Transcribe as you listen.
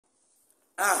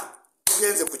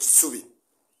tugenze ku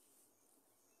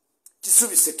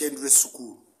Kisubi secondary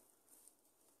school.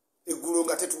 Eggulo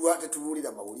nga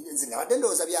tetubuulira mawulire nze nabadde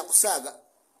ndowooza byakusaaga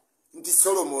nti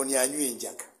Solomon anywa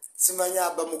enjaga. Simanya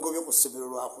aba mugobe ku ssomero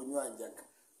lwa kunywa njaga.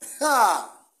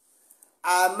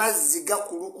 Amazzi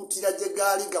gakulukutira gye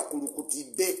gaali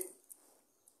gakulukutidde.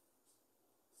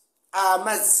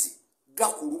 Amazzi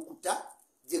gakulukuta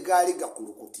gye gaali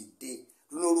gakulukutidde.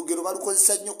 Luno olugero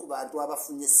balukozesa nnyo ku bantu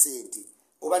abafunye ssente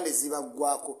oba ne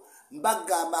zibaggwako.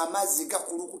 Mbagamba amazzi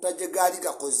gakulukuta gye gaali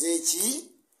gakoze eki?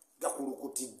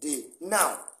 Gakulukutidde.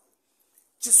 Now,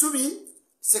 Kisubi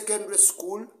secondary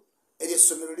school eryo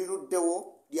essomero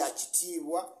liruddewo lya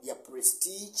kitiibwa lya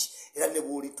prestige era ne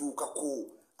bwolituukako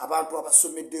abantu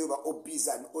abasomeddeyo ba OBs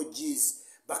and OGs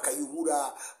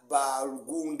bakayubula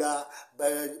balugunda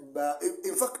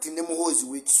in fact ne muhoozi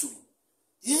w'Ekisubi.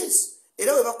 Yes,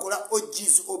 era we bakola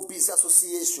OGs OBs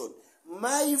association.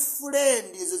 My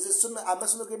friend is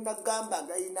amasomero ge nagamba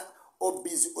agayina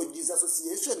OBs OGs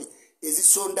association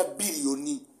ezisonda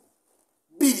biliyoni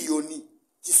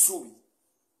Kisubi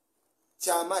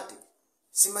kyamate.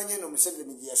 Simanye no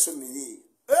Museveni gye yasomere.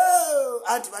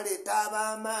 Anti baleeta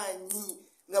ab'amaanyi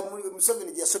nga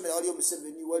Museveni gye yasomera waliyo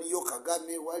Museveni, waliyo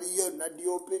Kagame, waliyo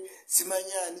Nadiope,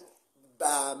 simanyani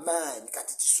b'amaanyi.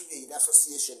 Kati Kisubi erina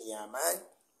association y'amaanyi,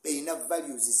 erina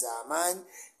values z'amaanyi,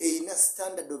 erina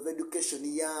standard of education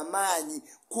y'amaanyi.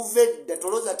 Kuva edda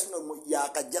tolooza tino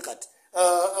yakajja kati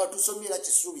tusomera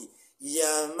Kisubi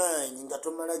y'amaanyi nga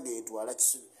tomala geetwala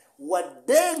Kisubi.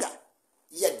 Waddenga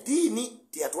ya ddiini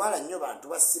teyatwala nnyo bantu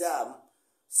basiraamu.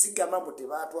 Sigamba mbu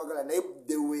tebaatwagala naye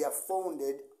they were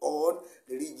founded on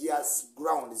religious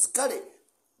grounds. Kale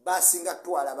basinga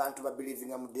twala abantu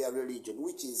babelieving mu their religion,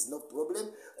 which is no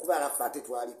problem. Kuba nafe ate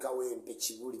twali kawempe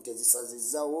Kibuli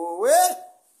tezisaziza wowe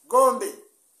Gombe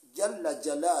jalla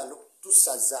jalalo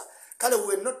tusaza. Kale we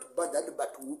were not bothered,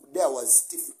 but there was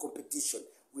stiff competition.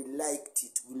 We liked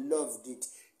it, we loved it.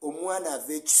 Omwana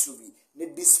ava Kisubi ne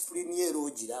discipline yeero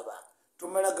ogiraba.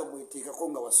 Tomalaga mweteekako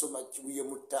nga wasoma Kibuye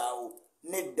mu ttaawo.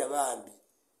 Nedda bambi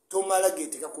tomala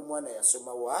geeteka ku mwana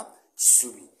yasoma wa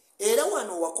Kisubi. Era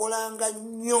wano wakolanga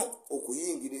nnyo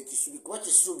okuyingira Ekisubi kuba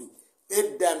Kisubi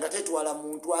edda nga tetwala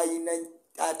muntu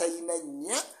atayina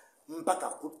nnya mpaka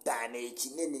ku ttaano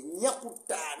ekinene, nnya ku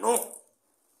ttaano.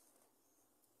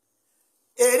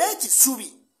 Era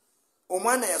Ekisubi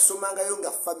omwana yasomangayo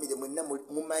nga famire mwenna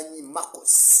mumanyi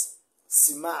Makos,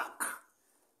 Smaco,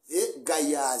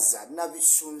 Gayaza,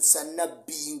 Nabisunsa,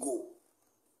 Nabingo,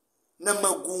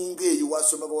 Namagunga eyo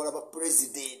wasomaga wala ba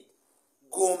president,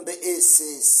 Gombe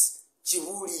SS,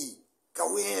 Kibuli,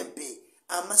 Kawempe,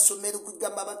 amasomero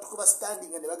kugamba abantu kuba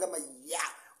standing ne bagamba ya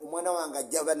omwana wange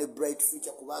ajjaba ne bright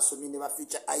future kuba asomye ne ba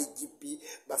future IGP,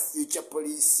 ba future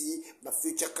police, ba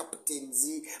future captains,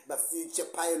 ba future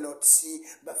pilots,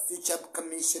 ba future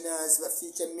commissioners, ba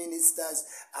future ministers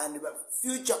and ba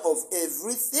future of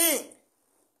everything.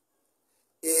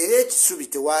 Era Ekisubi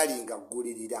tewalinga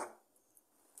ggulirira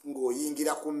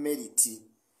ng'oyingira ku meriti.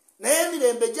 Naye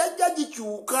emirembe jajja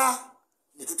gikyuka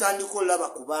ne tutandika olaba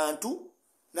ku bantu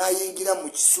n'ayingira mu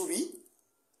Kisubi.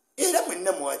 Era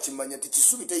mwenna mwakimanya nti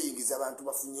Kisubi teyingiza abantu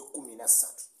bafunye 13.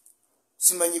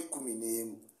 Simanyi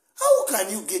 11. How can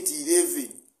you get 11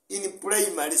 in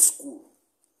primary school?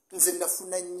 Nze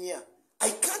nafuna 4.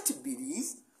 I can't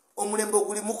believe omulembe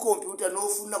oguli mu computer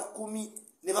n'ofuna 10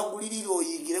 ne bagulirira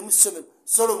oyingire mu ssomero.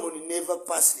 Solomon never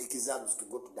passed the exams to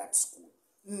go to that school.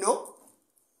 No,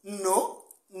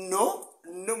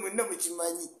 mwenna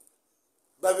mukimanyi.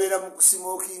 Babeera mu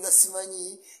kusimokinga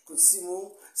simanyi,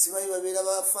 kusimu, simanyi babeera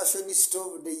ba fashionist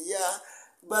of the year,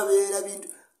 babeera bintu.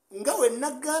 Nga we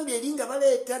nagambye eringa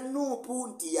baleeta Nuupu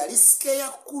nti yali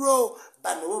scarecrow,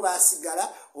 bano bo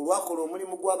baasigala olwakola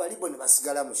omulimu gw'abalibo ne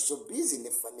basigala mu showbiz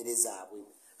ne famire zaabwe.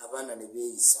 Abaana ne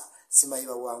beeyisa, simanyi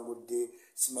bawangudde,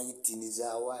 simanyi ttini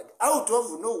za award. Out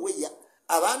of nowhere,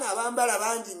 abaana abambala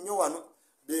bangi nnyo wano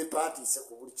beepaatiise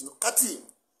ku buli kino. Kati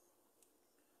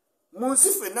munsi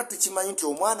ffenna tukimanyi nti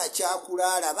omwana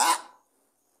kyakula alaba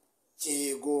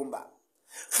kyegomba.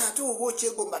 Kati oba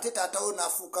okyegomba ate taatawo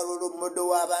n'afuuka lolo modo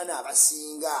w'abaana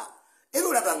abasinga. Era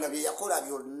olaba nga bye yakola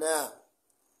byonna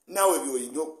naawe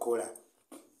by'oyinza okukola.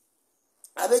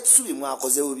 Ab'Ekisubi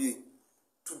mwakoze bubi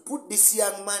to put this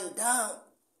young man down.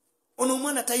 Ono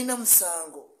omwana talina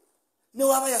musango. Ne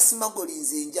waba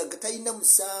yasimagolinze enjaga talina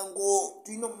musango.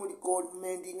 Tulina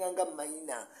omulikomendinga nga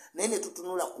mayina. Naye ne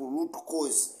tutunula ku root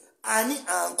cause. Ani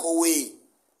anko we?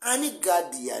 Ani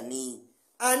guardian?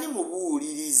 Ani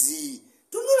mubuulirizi?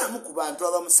 Tunulamu ku bantu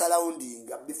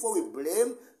abamusurroundinga before we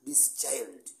blame this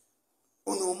child.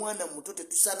 Ono omwana muto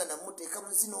tetusaana namuteeka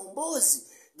mu zino mboozi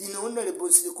the honorable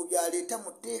Silikubialeta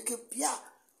Muteke Pia,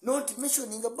 not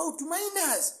mentioning about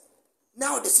minors.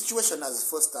 Now the situation has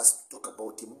forced us to talk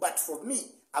about him. But for me,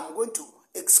 I'm going to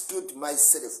exclude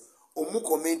myself. Omu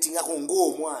commenting akongo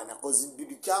omwana cause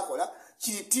bibi kyakola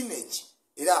kiri teenage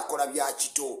era akola bya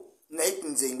kito naye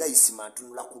nze nga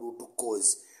isimantunula ku lutu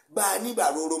cause bani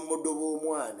balolo modobo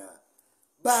omwana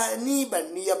bani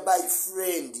baniya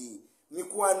boyfriend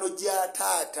mikwano gya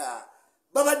taata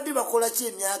babadde bakola ki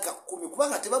emyaka 10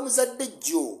 kubanga tebamuzadde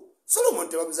jjo Solomon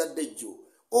tebamuzadde jjo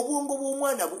obwongo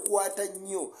bw'omwana bukwata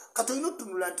nnyo katolina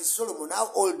otunula nti Solomon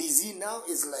how old is he now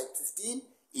is like 15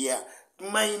 yeah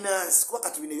minus kwa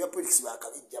katubine ya politics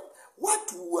bakabijja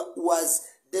what was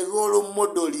the role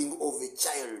modeling of a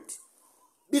child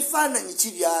bifaananyi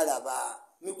kibyalaba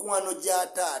mikwano gya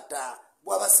taata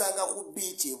bwabasanga ku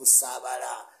beach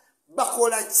ebusabala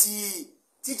bakola ki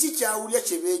kiki kyawulya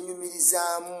kye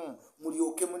beenyumirizaamu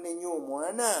mulyoke munenye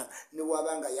omwana ne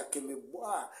wabanga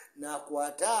yakemebwa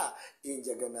n'akwata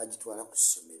enjaga n'agitwala ku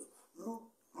ssomero.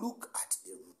 Look at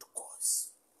the root cause.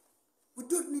 We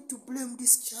don't need to blame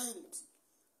this child.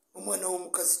 Omwana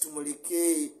w'omukazi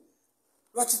tumuleke.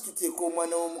 Lwaki tuteeka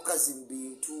omwana w'omukazi mu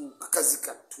bintu kakazi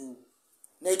kattu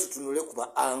naye tutunule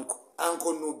kuba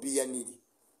anko nobiyaniri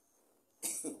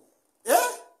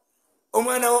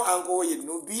omwana wo anko wo ye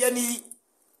nobiyaniri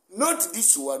not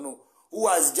this one who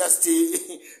has just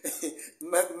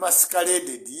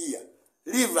masqueraded here.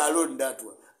 Leave alone that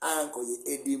one. Anko ye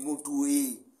edi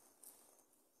mutwe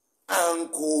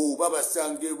anko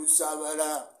babasange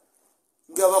busabala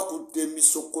nga bakutte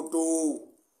misokoto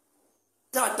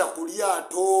tata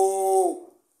kulyato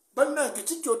bannange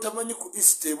kikyotamanyi ku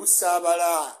iste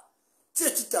busabala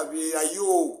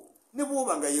kyekitabeerayo ne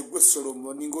bwoba nga yegwe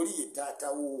Solomon ngoli ye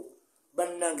taata wo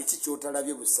bannange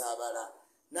kikyotalabye busabala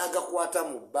n'agakwata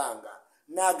mu bbanga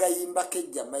n'agayimbako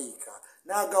ejjamaika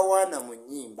n'agawaana mu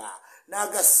nnyimba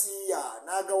n'agasiya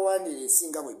n'agawaanira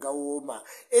esinga bwe gawooma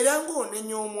era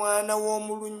ng'onenya omwana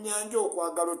w'omulunnyanja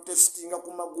okwagala otesitinga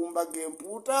ku magumba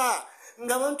g'empuuta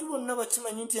ng'abantu bonna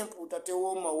bakimanyi nti empuuta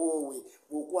tewooma woowe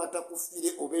bw'okwata ku fire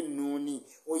oba ennuuni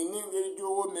olina engeri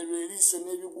gy'owoomerwa eriiso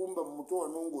n'ebigumba mu mutwe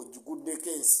wano ng'ogiguddeko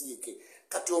ensiike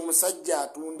kati omusajja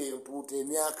atunda empuuta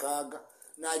emyaka aga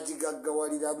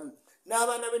n'agigaggawaliramu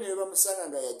n'abaana be ne be bamusanga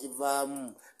nga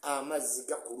yagivaamu amazzi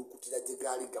gakulukutira gye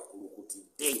gaali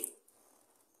gakulukutidde.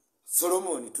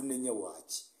 Solomon tunenya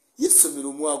waaki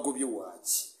yessomero mwagobye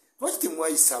waaki lwaki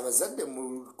temwayisa abazadde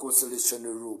mu consolation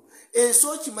room ensi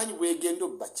okimanyi bwegenda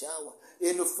obbakyawa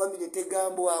eno famire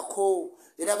tegambwako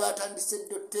era batandise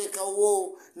dde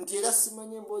otteekawo nti era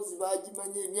simanyi emboozi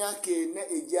bagimanya emyaka ena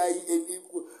ejayi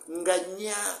nga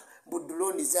nnya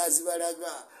buduloni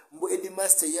zazibalaga mbu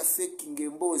edmaster yafekinga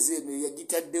emboozi eno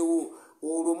yagitaddewo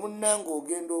olwo munnanga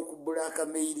ogenda okubulaka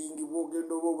mailing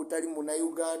bwogenda oba obutali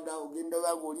munauganda ogenda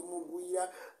banga oli mugwira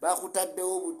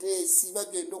bakutaddewo obuteesi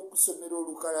bagenda okusomera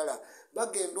olukalala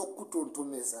bagenda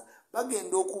okutontomeza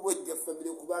bagenda okubojja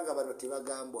famire kubanga bano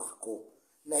tebagambwako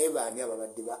naye baani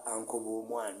ababadde ba anko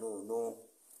b'omwana ono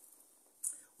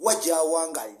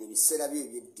wajawangaalira ebiseera bye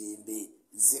ebyeddembe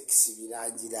zekisi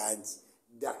birangirangi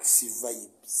daxi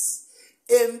vibes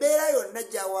embeera yonna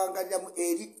gyawangaliramu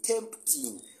eri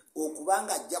tempting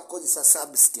okubanga ajja kukozesa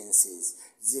substances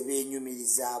ze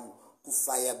beenyumirizaamu ku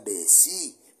firebase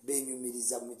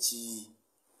beenyumiriza mu ki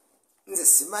nze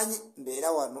simanyi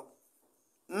mbeera wano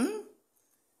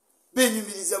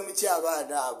beenyumiriza mu ki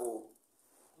abaana abo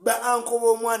ba anko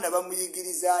b'omwana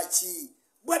bamuyigiriza ki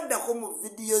bwaddako mu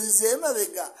vidiyo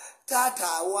z'emabega taata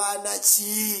awaana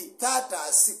ki taata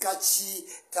asika ki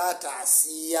taata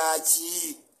asiiya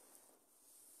ki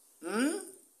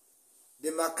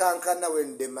de makankana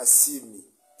when de masimi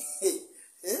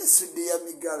sudi ya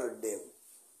migalo dem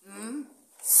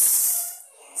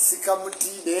sika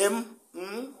mutidem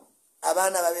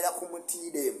abana babera ku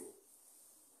mutidem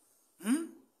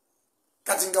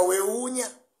kati nga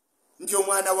weewuunya nti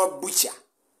omwana wa bucha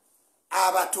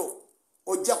abato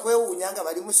ojja kwewuunya nga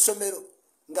bali mu ssomero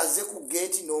nga ze ku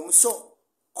geeti n'omuso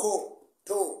ko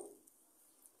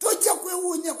tojja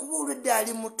kwewuunya kuba olwedde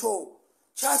ali muto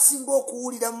kyasinga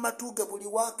okuwulira mu matuuge buli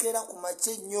wakeera ku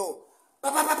makye nnyo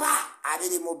papapapa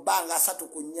abiri mu bbanga 3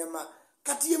 ku nnyama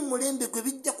kati ye mulembe gwe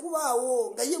bijja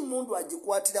kubaawo nga ye mundu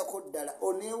agikwatirako ddala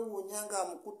oneewuunya nga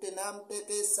amukutte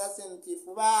n'amuteeka esase mu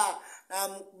kifuba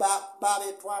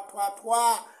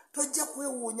babetwatwatwa tojja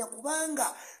kwewuunya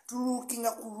kubanga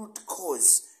tuluukinga ku root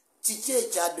cause kiki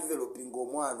ekyadevelopinga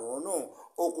omwana ono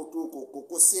okutuuka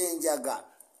okukusa enjaga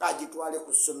agitwale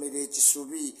ku ssomero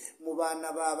ekisubi mu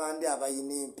baana b'abandi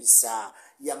abayina empisa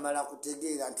yamala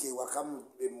kutegeera nti ewaka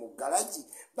mu galagi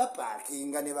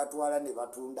bapaakinga ne batwala ne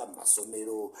batunda mu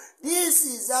masomero. This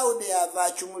is how they have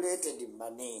accumulated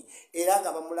money. Era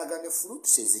nga bamulaga ne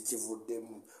fruits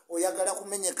ezikivuddemu. Oyagala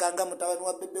kumenyeka nga mutabani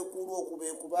wa bebekulu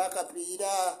okuba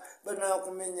akapiira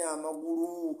banakumenya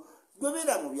amagulu.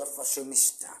 Gobeera mu bya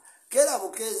fashionista. Kera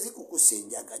bukezi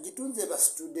kukusenjaga gitunze ba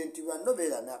student bano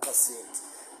beera n'akasente.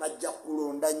 Bajja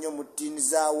kulonda nnyo mu tiini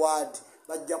za award.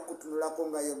 Bajja kutunulako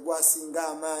nga yegwasinga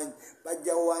amaanyi.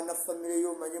 Bajja wana family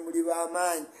y'omanye muli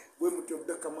b'amaanyi. Gwe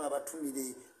mutobekamu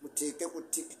abatumire muteeke ku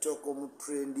TikTok mu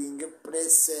trending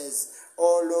places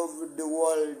all over the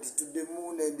world to the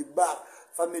moon and back.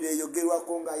 Family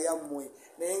eyogerwako nga yammwe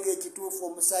naye ng'ekituufu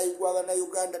omusaayi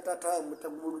gw'Abannayuganda tata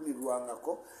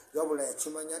mutagulumirwangako wabula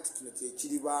yakimanya nti kino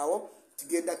kyekiribaawo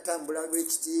tugenda tambula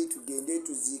bwekiti tugende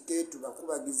tuziike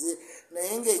tubakubagize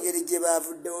naye ng'engeri gye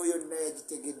baavuddewo yonna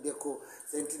yagitegeddeko.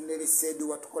 Sentinel said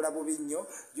watukola bubi nnyo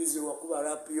juzi wakuba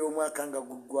rapu y'omwaka nga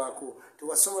guggwako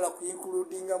tewasobola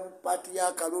kuinkuludinga mu paati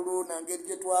y'akalulu nangeri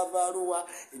gye twava Arua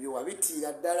ebyo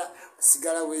wabitiira ddala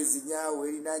osigala weezinyaawo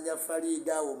erinaanya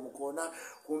Farida omukona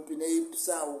kumpi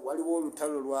n'Ipsaawo waliwo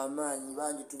olutalo lw'amaanyi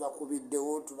bangi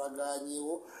tubakubiddewo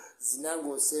tubaganyeewo zinanga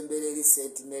osembera eri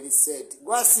Sentinel said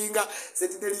gwasinga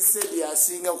Sentinel said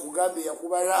yasinga kugambye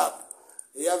yakuba rapu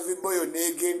eya Viboyo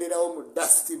neegenderawo mu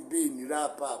dustbin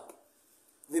rap up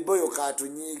Viboyo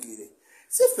katunyiigire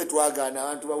siffe twagaana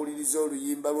abantu bawuliriza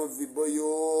oluyimba lwa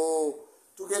Viboyo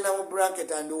tugenda mu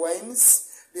bracket and wines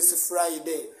this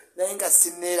Friday naye nga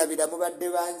sinneerabira mubadde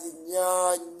bangi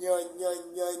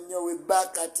nnyo we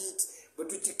back at it bwe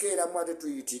tukikeeramu ate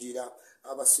tuyitirira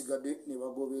abasigadde ne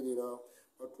bagoberera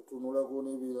batutunulako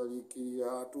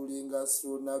n'ebiraliikirira tulinga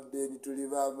Suna Ben tuli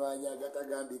b'amaanyi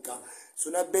agatagambika.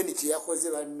 Suna Ben kye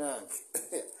yakoze bannange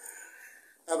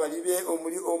abalibe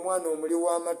omwana omuli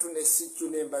w'amatu ne siccu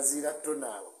n'embazira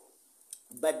tonaawo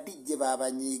badijje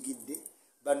babanyiigidde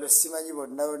bano simanyi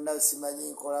bonna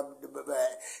simanyi nkola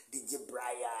DJ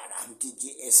Brian, I'm DJ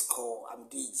Esco, I'm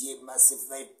DJ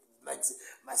Massive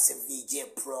DJ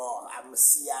Pro, I'm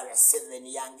CR7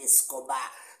 Young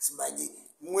Escobar simanyi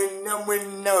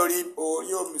mwenna oli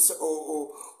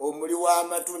omuli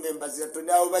w'amatu n'embazira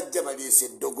tonaawo bajja baleese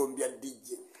eddogombya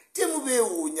DJ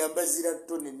temubeewuunya mbazira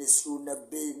tone ne Suna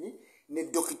Ben ne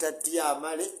Dr.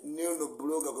 Tiamale ne ono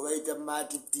bloga gwe bayita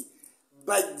Matiti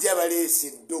bajja baleese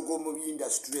eddogo mu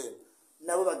industry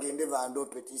nabo bagende bando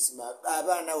petisma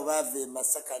abaana abo baava e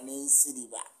Masaka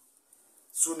n'ensiriba.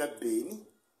 Suna Ben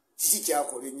kiki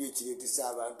kyakola ennyo ekireetesa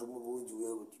abantu mu bungi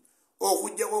weebuti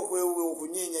okujjako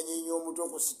okunyenyanyenya omutwe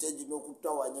ku stage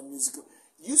n'okutawanya music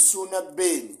you Suna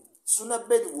Ben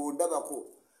bw'ondabako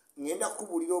ngenda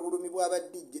kubulira obulumi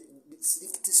bw'abadijje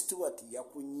Slick Stewart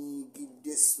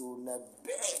yakunyiigidde Suna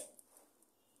Ben.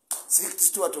 Slick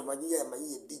Stewart omanyi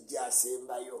yamanyi DJ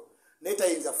asembayo naye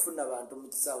tayinza funa bantu mu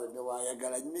kisaawe ne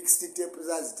waayagala mixed tape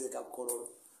zaziteeka kololo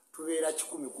tubeera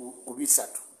 100 ku 3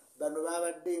 bano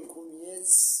babadde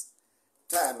 10,5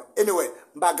 anyway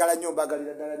mbagala nnyo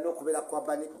mbagalira ddala n'okubeera kwa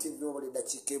Banet TV obuli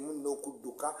dakiika emu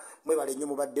n'okudduka mwebale nnyo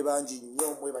mubadde bangi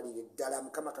nnyo mwebalire ddala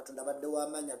Mukama Katonda abadde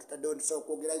w'amaanyi atutaddewo ntusobola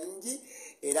okwogera bingi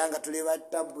era nga tuleba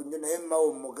ttabu nnyo naye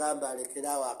mmawo mugamba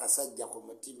alekeraawo akasajja ku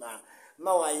mutima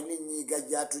mawa ayina ennyiiga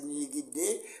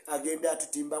gy'atunyiigidde agenda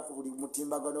atutimba ku buli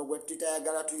mutimbagano gwe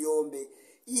tutayagala tuyombe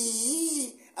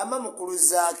amamukulu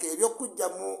zaake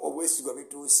ebyokugjamu obwesigwa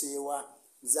bituuseewa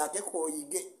zaake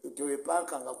kooyige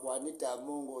tewepanka nga ku Anita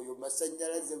Amongo oyo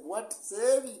masannyalaze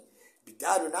seebi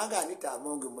bitaano nange Anita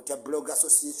Amongo mutya blog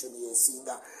association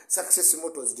yesinga Success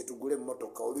Motors gye tugula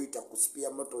emmotoka oluyita ku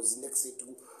Spear Motors next to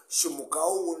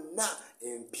shumukawo wonna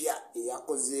empya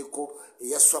eyakozeeko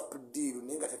eya swap deal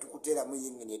naye nga tetukuteeramu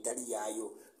yingini etali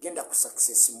yaayo genda ku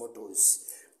Success Motors.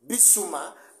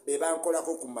 Bisuma be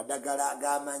bankolako ku madagala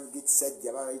ag'amaanyi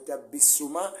g'ekisajja bayita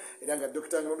Bisuma era nga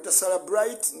Dr. Ngomita Sarah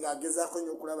Bright ng'agezaako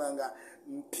nnyo okulaba nga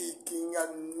mpikinga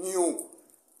new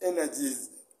energies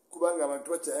kubanga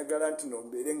abantu bakyayagala nti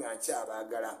nombeere nga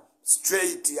nkyabaagala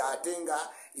straight ate nga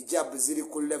ijabu ziri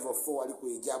ku level 4 wali ku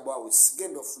ijabu house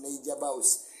genda ofuna ijabu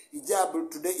house. Hijab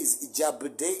today is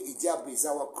Hijab Day. Hijab is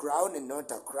our crown and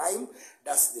not a crime.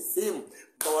 That's the theme.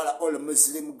 Bawala all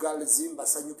Muslim girls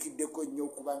mbasanyukiddeko nnyo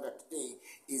kubanga today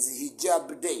is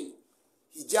Hijab Day.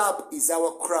 Hijab is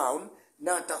our crown,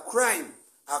 not a crime.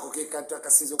 Ako ke kantu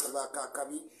akasinza okuba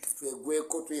akabi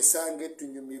twegweko twesange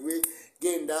tunyumirwe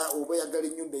genda oba yagala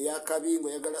ennyumba ey'akabi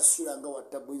ng'oyagala sula nga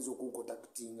wattaboyinza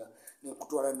okukukontaktinga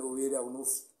nekutwala n'obeera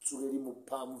onosula eri mu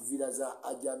Palm Villa za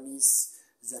Ajamis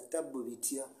za tabbu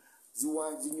bitya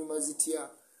zinyuma zitya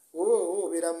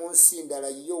obeera mu nsi ndala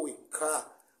yo wekka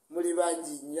muli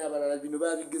bangi nnyo abalala bino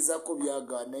babigezako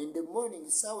byagaana in the morning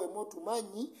saawa emu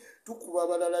otumanyi tukuba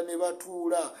abalala ne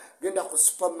batuula genda ku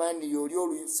superman yoli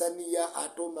olusaniya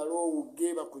ate omala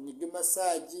owuge bakunyige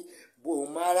masaagi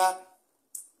bw'omala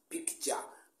picture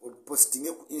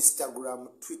postinge ku Instagram,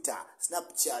 Twitter,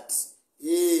 Snapchat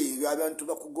abantu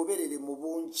bakugoberere mu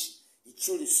bungi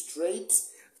ikyuli straight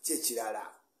kyekirala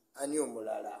ani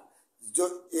omulala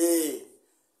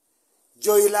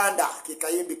Joylanda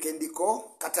kekayimbi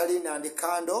kendiko Catalina and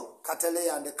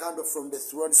Kando from the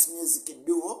Thrones music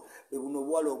duo bebuno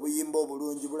obwala obuyimba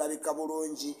obulungi bulabika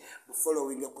bulungi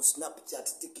following ku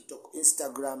Snapchat, TikTok,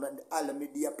 Instagram and all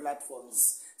media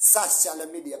platforms, social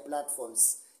media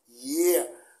platforms. Yeah,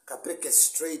 Kapeke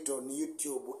straight on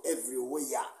YouTube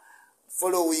everywhere.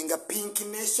 Following a Pink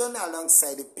Nation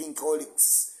alongside Pink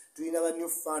Holics. To have a new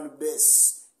fan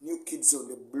base, new kids on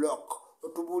the block.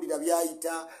 Otubulira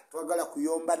byayita twagala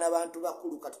kuyomba n'abantu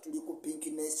bakulu kati tuli ku Pink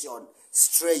Nation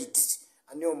straight.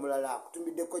 Ani omulala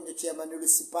kutumiddeko nnyo chairman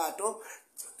Lusipato,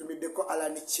 kutumiddeko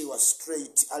Alani Chiwa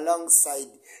straight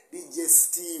alongside DJ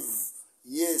Steve.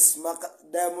 Yes,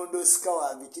 Diamond Oscar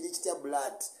wange kiri kitya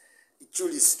blood.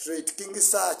 Ichuli straight King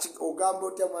Search ogamba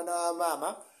otya mwana wa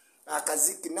mama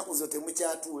akaziki naku zote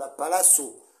mukyatula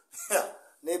palaso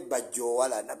ne bajjo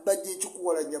wala na bajje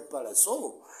chikuwala nya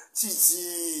palaso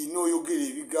chichi no yogere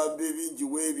ebigambo ebingi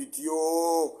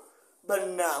webityo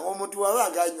banna omuntu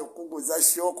wabaganyo kuguza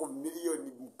shoko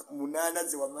milioni 8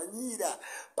 zewamanyira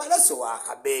palaso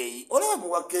wakabeyi olaba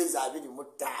muwakeza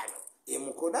 25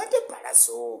 emukonate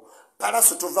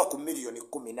palaso tova ku milioni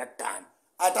 15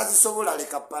 atazisobola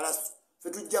leka palaso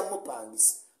fetujja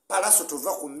mupangisa palaso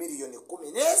tova ku milioni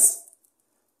 10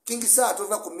 King Saa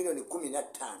tova ku milioni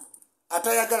 15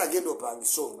 atayagala gendo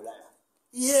pangisa omulala.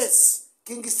 Yes,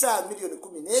 King Saa milioni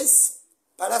 10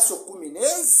 palaso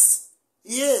 10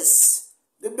 yes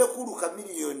bebe kuluka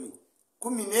milioni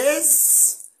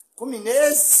 10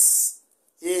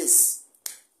 yes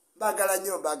bagala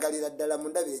nnyo bagalira ddala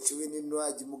mundabe ekiwini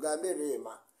nwaji mugambe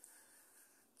Rema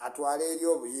atwale eri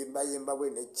obuyimba bwe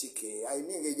ne chike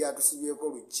ayininga gyatusibyeko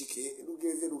luchike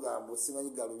lugeze lugambo simanyi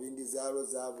galubindi zaalo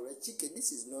zaabula chike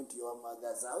this is not your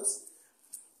mother's house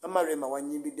amarema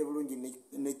wanyimbidde bulungi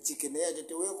ne chike naye ate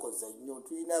teweekoza nnyo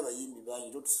tulina abayimbi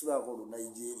bangi totusibako lu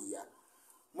Nigeria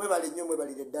mwebale nnyo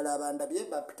mwebalire ddala abandabye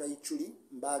bapita Ichuli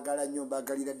mbagala nnyo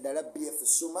mbagalira ddala BF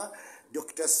Suma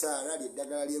Dr. Sara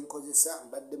lyeddagala lyenkozesa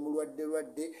mbadde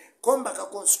mulwadde Kombaka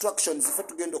Constructions ife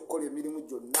tugenda okukola emirimu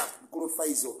gyonna mukulu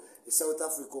Faizo South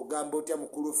Africa ogamba otya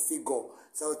mukulu Figo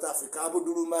South Africa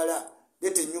Abudulumala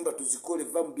lete nyumba tuzikole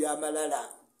va mu byamalala.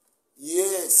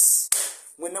 Yes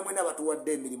mwena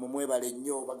batuwadde emirimu mwebale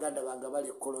nnyo baganda banga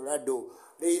bali Colorado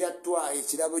leira twa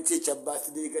ekirabo kye kya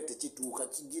birthday gate kituuka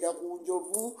kigira ku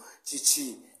njovu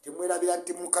kiki temwerabira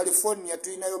nti mu California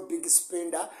tulinayo big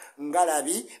spender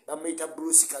ngalabi bamuyita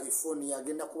Bruce California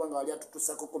agenda kubanga wali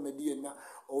atutusako comedian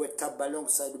owetaba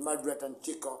alongside Margaret and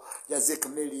Chico Yazek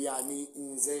Meliani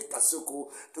nze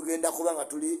Kasuku tugenda kubanga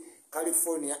tuli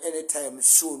California anytime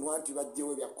soon wanti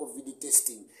bajjewe bya COVID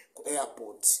testing ku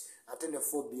airport atene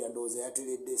phobia ndoza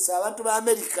yateledde sa abantu ba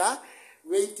America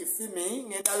wait for me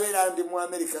ngenda bera ndi mu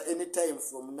America anytime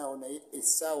from now na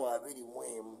esaawa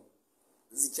 21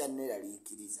 zichanera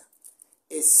likiriza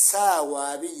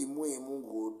esaawa 21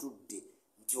 ng'otudde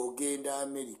nti ogenda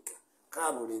America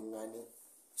kabulengane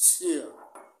sure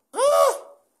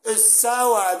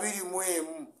esaawa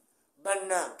 21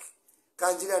 bannange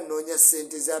kanjira noonya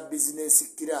sente za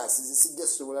business class zisijja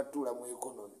sobola tula mu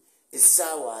economy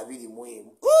esaawa 21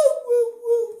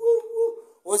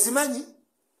 ozimanyi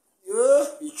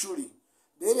Ichuli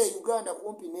bere Uganda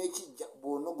kumpi n'ekijja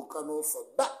bonobuka n'ofa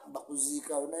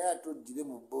bakuziika naye atodire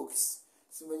mu box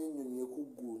simanyi nnyonyi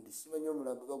ekugundi simanyi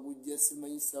omulambo bagujja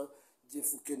simanyi sa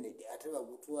Jeff Kennedy ate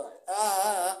bagutwale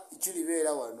Ichuli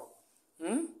beera wano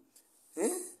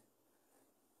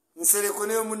nsereko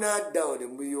ne munadda ole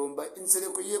muyomba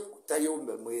nsereko ye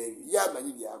tayomba mwebi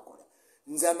yamanyi byakola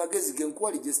nze amagezi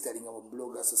genkuwa registering mu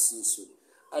blog association.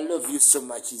 I love you so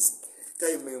much.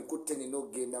 Time enkutte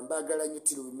ninogenda mbagala nnyo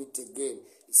till we meet again.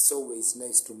 It's always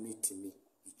nice to meet me.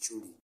 Ichuli.